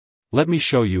Let me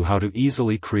show you how to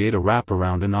easily create a wrap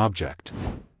around an object.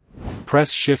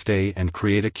 Press Shift-A and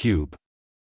create a cube.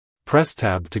 Press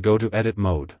Tab to go to Edit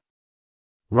mode.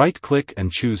 Right-click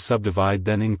and choose Subdivide,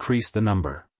 then increase the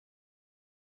number.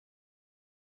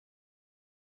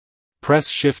 Press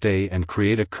Shift-A and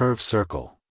create a curved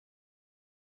circle.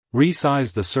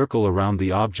 Resize the circle around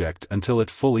the object until it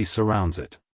fully surrounds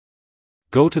it.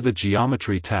 Go to the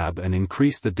Geometry tab and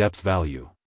increase the depth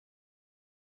value.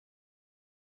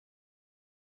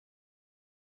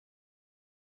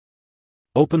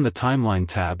 Open the Timeline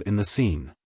tab in the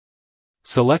scene.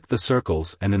 Select the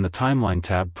circles and in the Timeline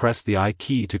tab press the I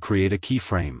key to create a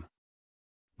keyframe.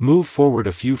 Move forward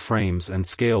a few frames and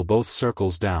scale both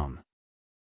circles down.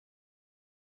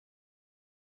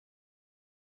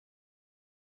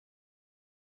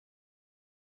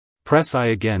 Press I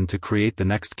again to create the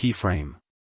next keyframe.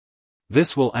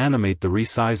 This will animate the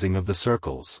resizing of the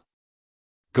circles.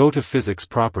 Go to Physics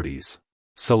Properties.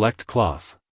 Select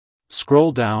Cloth.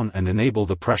 Scroll down and enable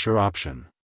the pressure option.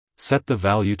 Set the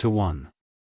value to 1.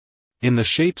 In the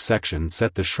Shape section,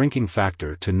 set the shrinking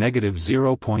factor to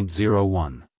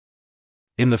 -0.01.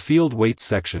 In the Field Weight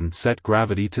section, set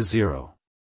gravity to 0.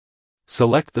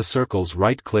 Select the circles,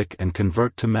 right-click and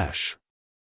convert to Mesh.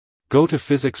 Go to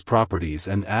Physics Properties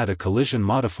and add a collision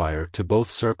modifier to both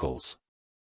circles.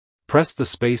 Press the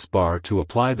space bar to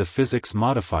apply the physics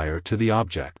modifier to the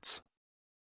objects.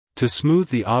 To smooth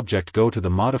the object, go to the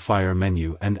Modifier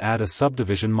menu and add a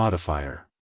subdivision modifier.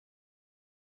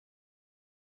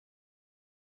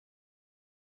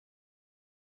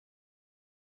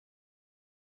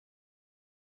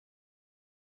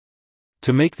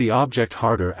 To make the object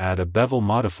harder, add a bevel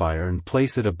modifier and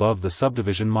place it above the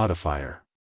subdivision modifier.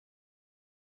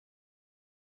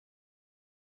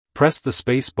 Press the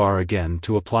space bar again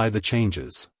to apply the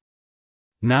changes.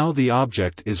 Now the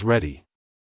object is ready.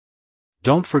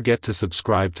 Don't forget to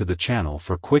subscribe to the channel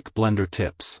for quick Blender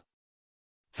tips.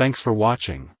 Thanks for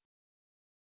watching.